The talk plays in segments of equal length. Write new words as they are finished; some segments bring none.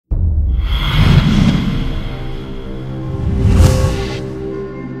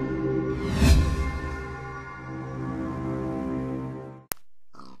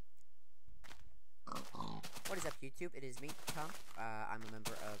YouTube, it is me, Tom. I'm a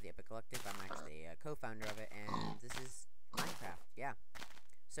member of the Epic Collective. I'm actually a co-founder of it, and this is Minecraft, yeah.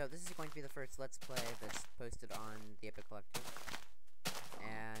 So this is going to be the first Let's Play that's posted on the Epic Collective.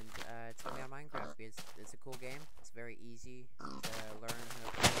 And it's going to be on Minecraft because it's a cool game. It's very easy to learn how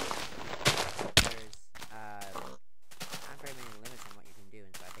to play. There's not very many limits on what you can do,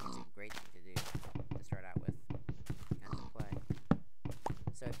 and so I think it's a great thing to do to start out with and to play.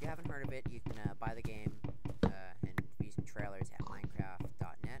 So if you haven't heard of it, you can buy the game and view some trailers at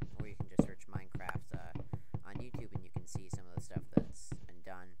minecraft.net, or you can just search Minecraft on YouTube and you can see some of the stuff that's been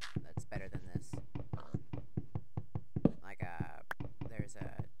done that's better than this. Like there's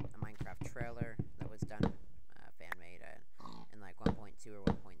a Minecraft trailer that was done, fan-made, in like 1.2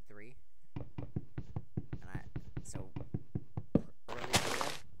 or 1.3. And so early beta,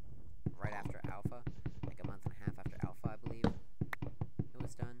 right after alpha, like a month and a half after alpha, I believe it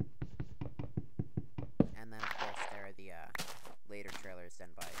was done. And then of course there are the later trailers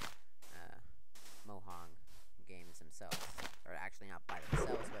done by Mohong Games themselves, or actually not by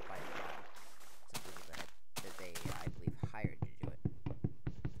themselves, but by some people that they I believe hired to do it.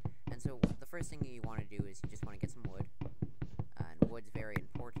 And so the first thing you want to do is you just want to get some wood, and wood's very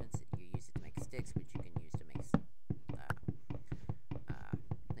important. You use it to make sticks, which you can use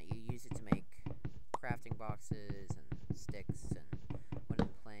to make crafting boxes and sticks and wooden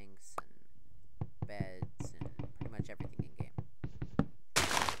planks and beds and pretty much everything in game.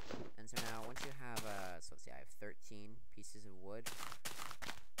 And so now once you have so let's see, I have 13 pieces of wood,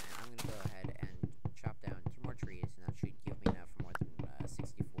 and I'm gonna go ahead and chop down 2 more trees, and that should give me enough for more than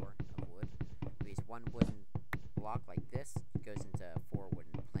 64 of wood. Because one wooden block like this goes into 4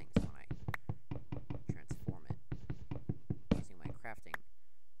 wooden planks when I transform it using my crafting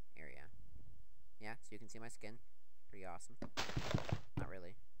area. Yeah, so you can see my skin. Pretty awesome. Not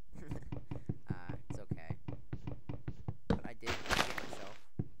really. It's okay. But I did get myself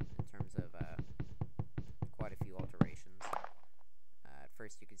in terms of quite a few alterations. At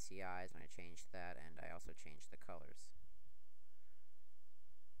first you could see eyes when I changed that, and I also changed the colors.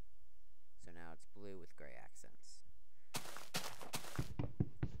 So now it's blue with gray accents.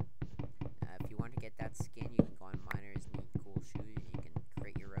 If you want to get that skin, you can go on Miners Need Cool Shoes. You can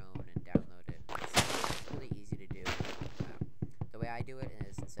create your own and download it. It's really easy to do. The way I do it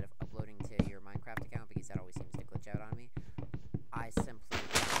is, instead of uploading to your Minecraft account, because that always seems to glitch out on me, I simply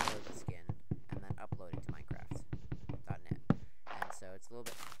download the skin and then upload it to minecraft.net. And so it's a little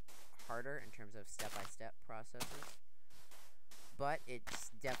bit harder in terms of step-by-step processes, but it's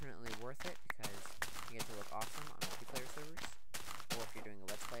definitely worth it because you get to look awesome on multiplayer servers, or if you're doing a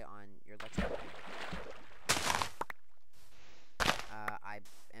Let's Play on your Let's Play. I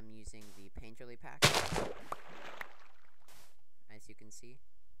am using the Painterly pack, as you can see.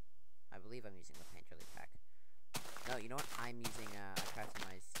 I believe I'm using the Painterly pack. No, you know what? I'm using a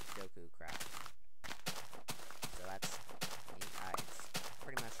customized Doku craft. So that's neat. It's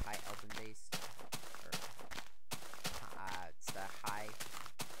pretty much high elven base, or it's the high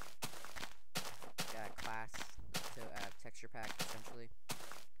class texture pack essentially.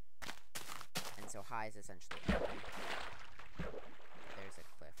 And so high is essentially elven. There's a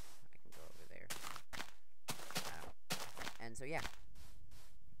cliff. I can go over there. And so yeah,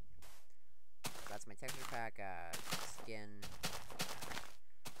 that's my texture pack. Skin.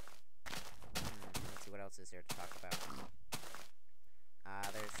 Let's see what else is there to talk about.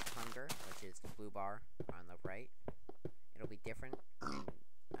 There's hunger, which is the blue bar on the right. It'll be different in,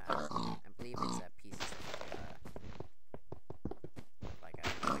 I believe it's pieces of like a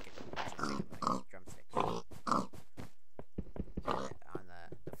drumstick. On the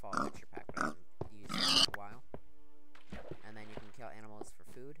default texture pack, but I haven't used it for a while. And then you can kill animals for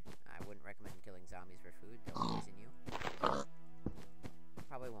food. I wouldn't recommend killing zombies for food. They'll poison you.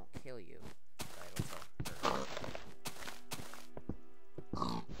 Probably won't kill you, but it'll still hurt.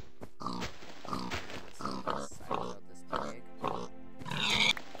 I built this pig. I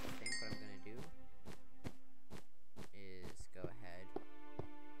think what I'm gonna do is go ahead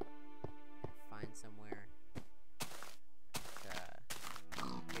and find somewhere to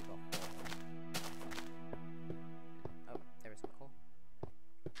dig a hole. Oh, there was some coal.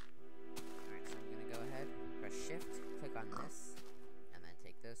 Alright, so I'm gonna go ahead, press shift, click on this, and then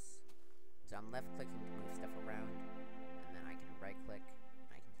take this. So I'm left clicking to move stuff around, and then I can right click,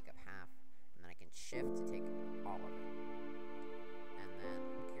 and I can take up half, and then I can shift to take all of it. And then,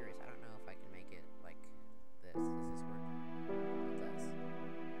 I'm curious, I don't know if I can make it like this. Does this work? It does.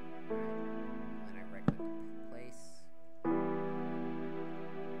 Alright. And then I right click to place. I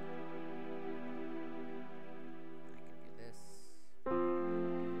can do this.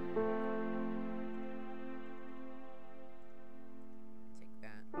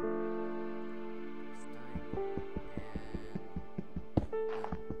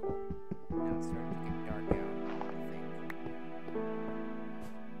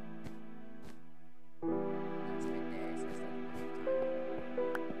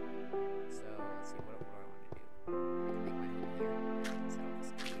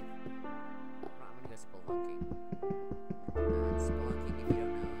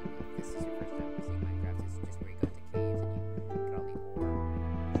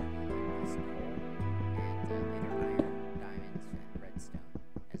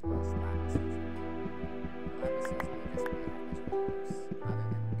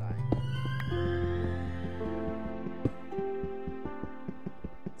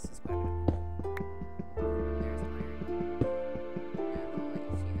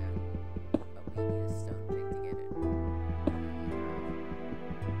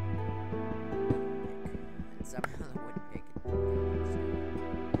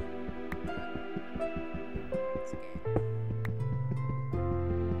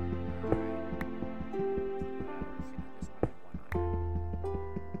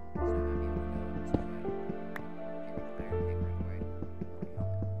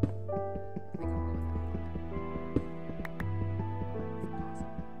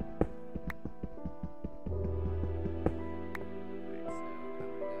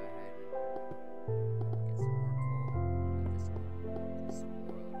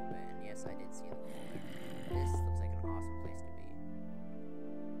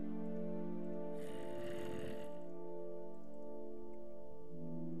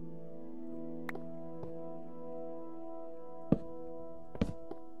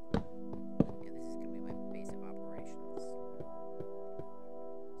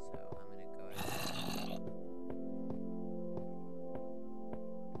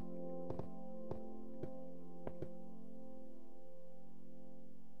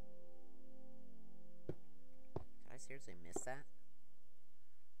 seriously missed that?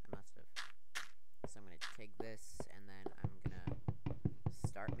 I must have. So I'm gonna take this, and then I'm gonna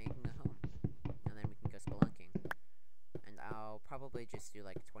start making a home. And then we can go spelunking. And I'll probably just do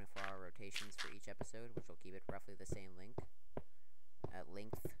like 24-hour rotations for each episode, which will keep it roughly the same length.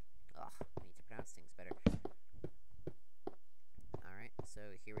 Ugh, I need to pronounce things better. Alright, so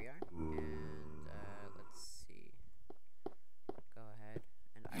here we are. And let's see. Go ahead.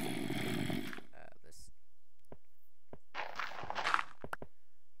 And I will this.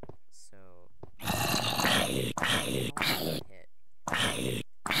 So hit.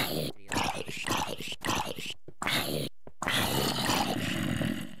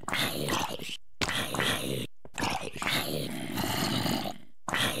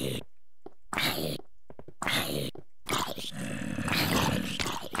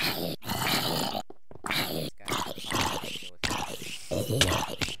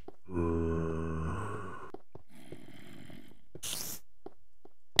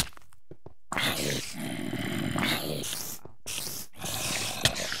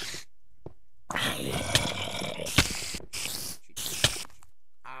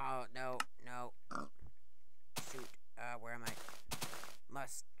 Oh, no. Shoot. Where am I?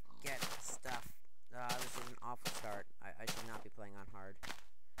 Must get stuff. This is an awful start. I should not be playing on hard. I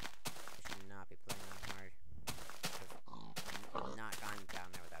should not be playing on hard. I've not gone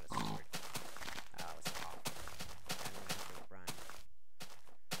down there without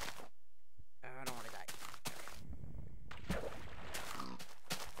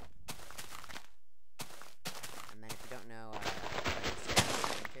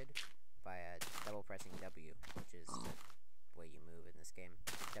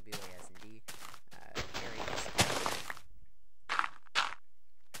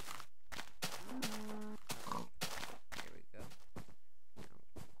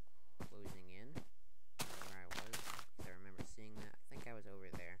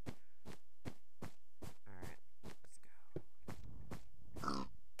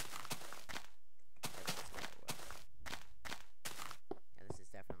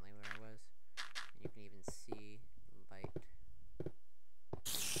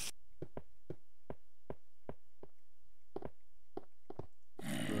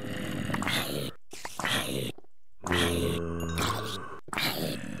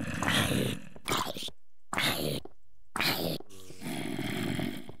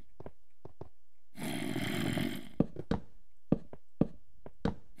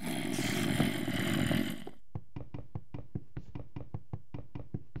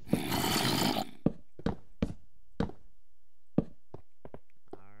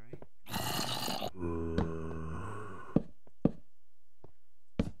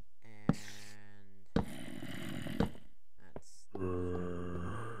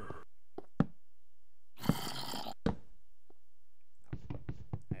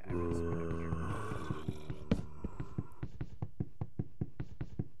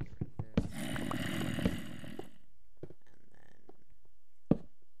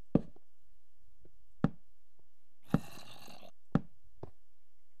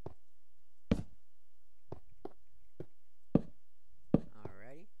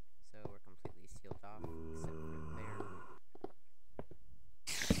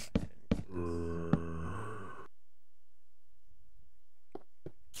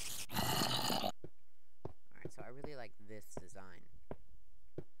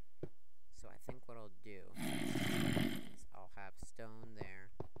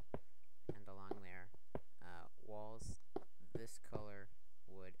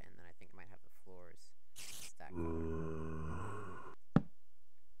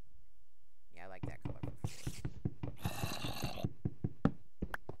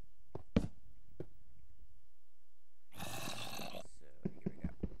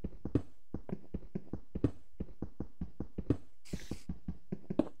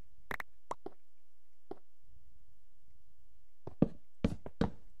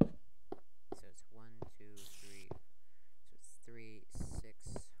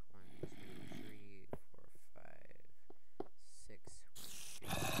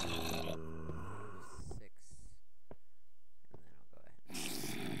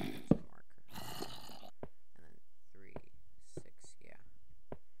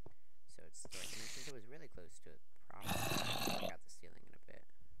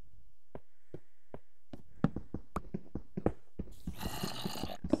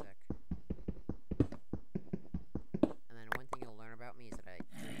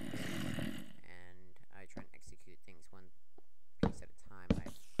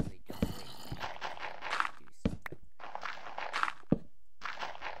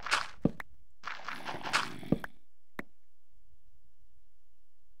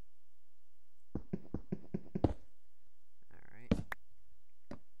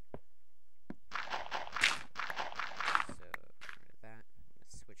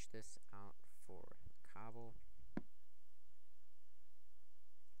switch this out for cobble.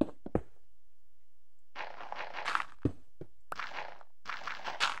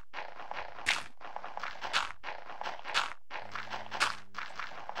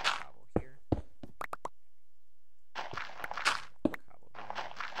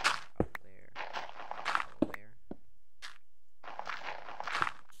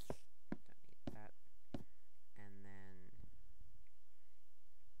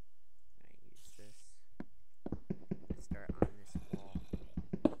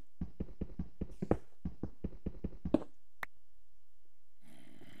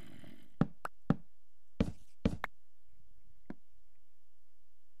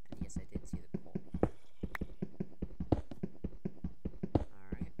 Yes, I did see the pole.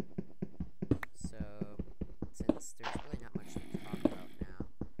 Alright. So, since there's really not much to talk about now,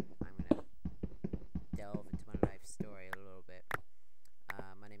 I'm gonna delve into my life story a little bit.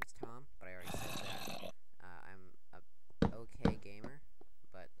 My name is Tom, but I already said that. I'm a okay gamer,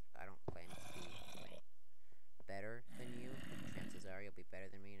 but I don't claim to be like better than you. Chances are you'll be better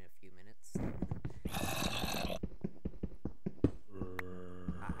than me in a few minutes.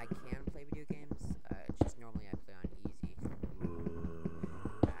 I can play video games, it's just normally I play on easy.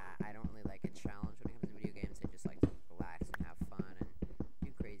 I don't really like a challenge when it comes to video games. I just like to relax and have fun and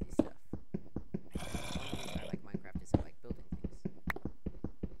do crazy stuff. One reason I like Minecraft is I like building things.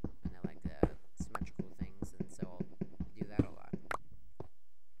 And I like symmetrical things, and so I'll do that a lot.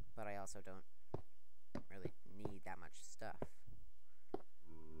 But I also don't really need that much stuff.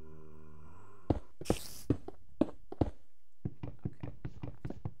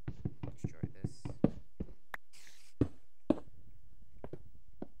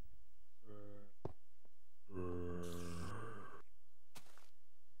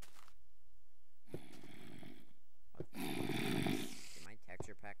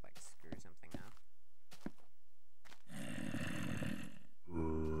 Pack like screw something up.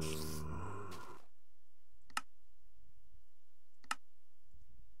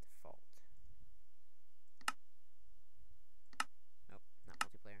 Default. Nope, not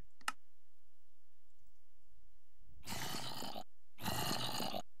multiplayer.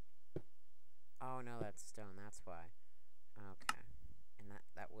 Oh no, that's stone, that's why. Okay. And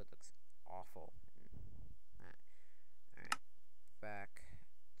that wood looks awful. Alright. Back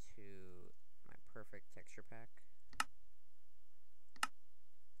to my perfect texture pack.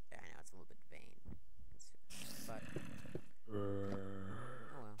 Yeah, I know it's a little bit vain, but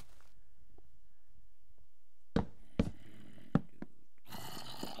oh well.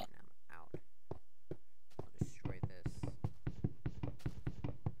 And I'm out. I'll destroy this.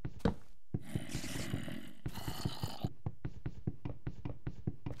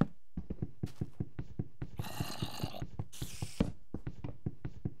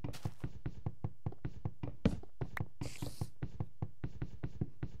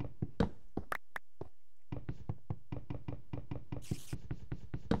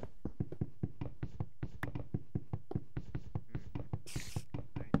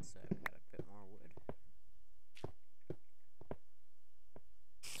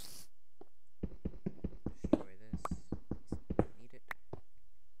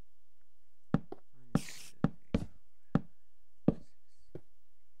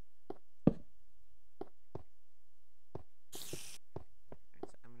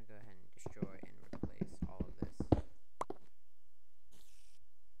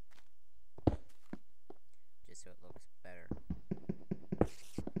 So it looks better.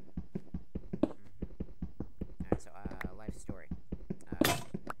 Alright, so life story.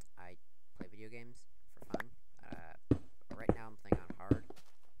 I play video games for fun. Right now I'm playing on hard,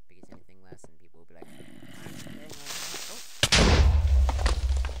 because anything less and people will be like,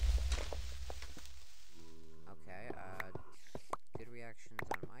 okay, good reactions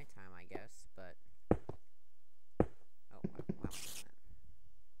on my time, I guess, but oh, wow,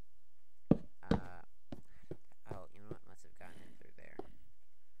 wow. Oh, you know what? Must have gotten in through there.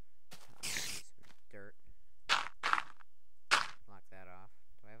 I'll use some dirt. Block that off.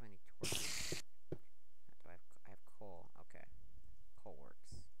 Do I have any torches? I have coal. Okay. Coal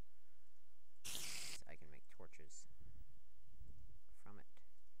works. So I can make torches from it.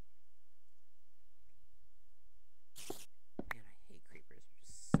 Man, I hate creepers. They're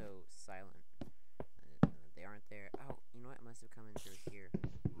just so silent. They aren't there. Oh, you know what? It must have come in through here.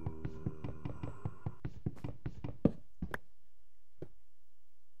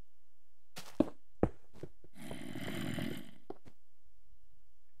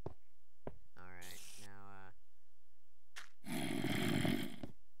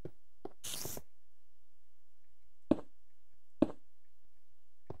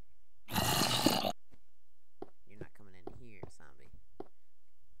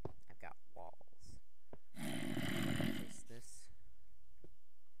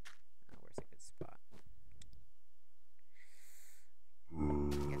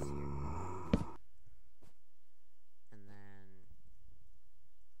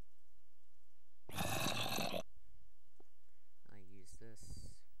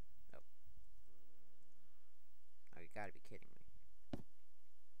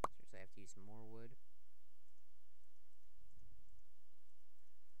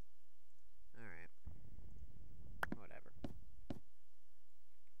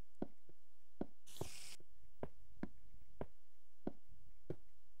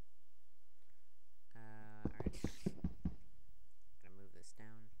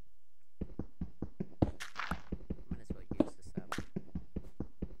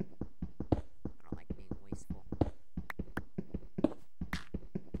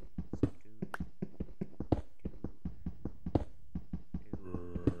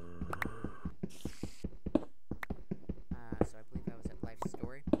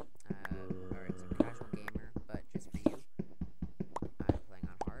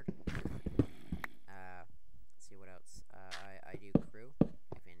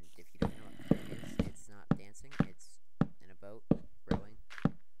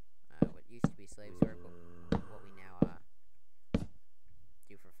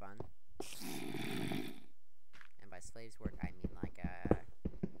 run. And by slaves work, I mean like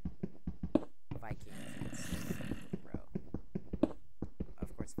Vikings in slaves row.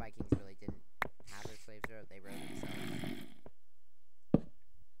 Of course, Vikings really didn't have their slaves row; they rowed themselves.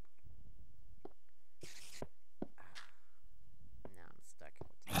 Now I'm stuck.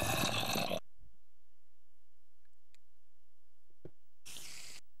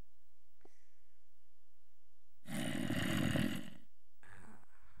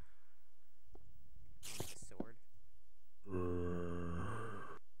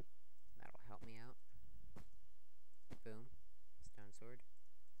 That'll help me out. Boom. Stone sword.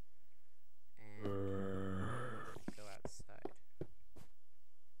 And go outside.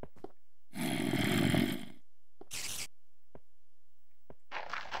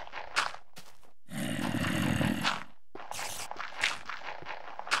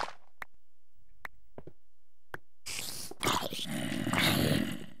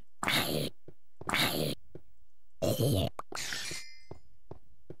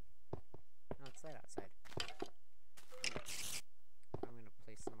 Oh, it's light outside. I'm gonna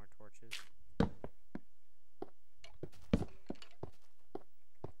place some more torches. I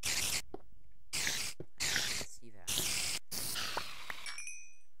can't see that.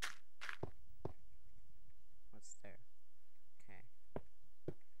 What's there? Okay.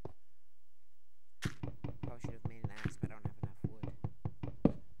 Probably should have made an axe, but I don't have enough wood.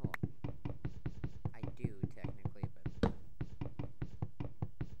 Well, I do technically, but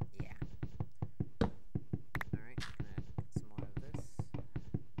yeah. Alright, gonna get some more of this.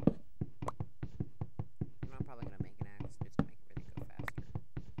 I'm probably gonna make an axe just to make everything go faster.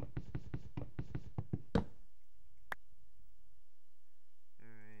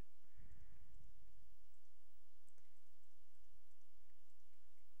 Alright.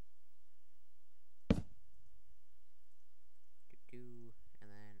 Do and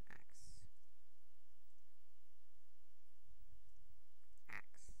then axe.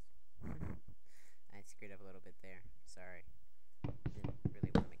 I screwed up a little bit there. Sorry. Didn't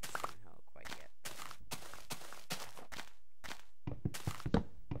really want to make a stone hoe quite yet.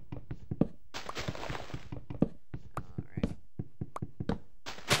 Alright.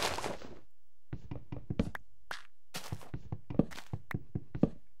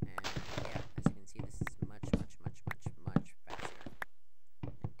 And yeah, as you can see, this is much faster.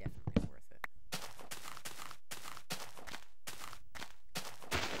 And definitely worth it.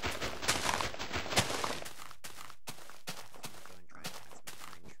 Go and try to find some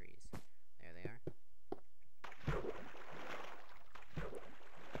pine trees. There they are.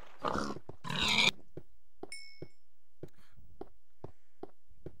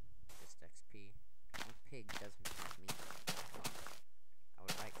 Just XP. What pig doesn't have meat? Come on. I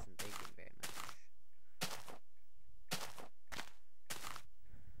would like some bacon very much.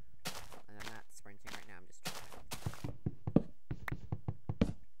 And I'm not sprinting right now, I'm just jumping.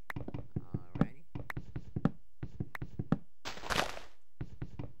 Alrighty.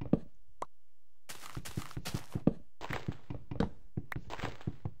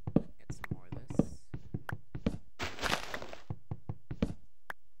 Get some more of this.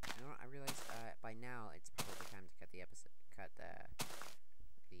 You know what, I realized by now it's probably time to cut the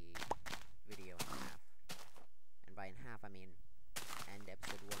video in half. And by in half I mean end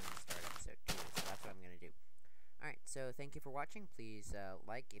episode 1 and start episode 2. So that's what I'm gonna do. Alright, so thank you for watching. Please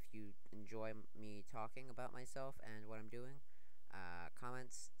like if you enjoy me talking about myself and what I'm doing.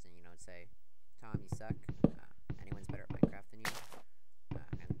 Comments, you know, say, Tom, you suck. Anyone's better at Minecraft than you.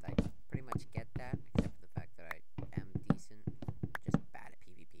 And I pretty much get that, except for the fact that I am decent, just bad at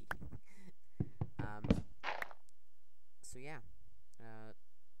PvP. So yeah,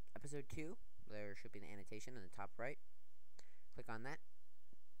 episode 2, there should be an annotation in the top right. Click on that,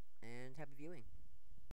 and happy viewing.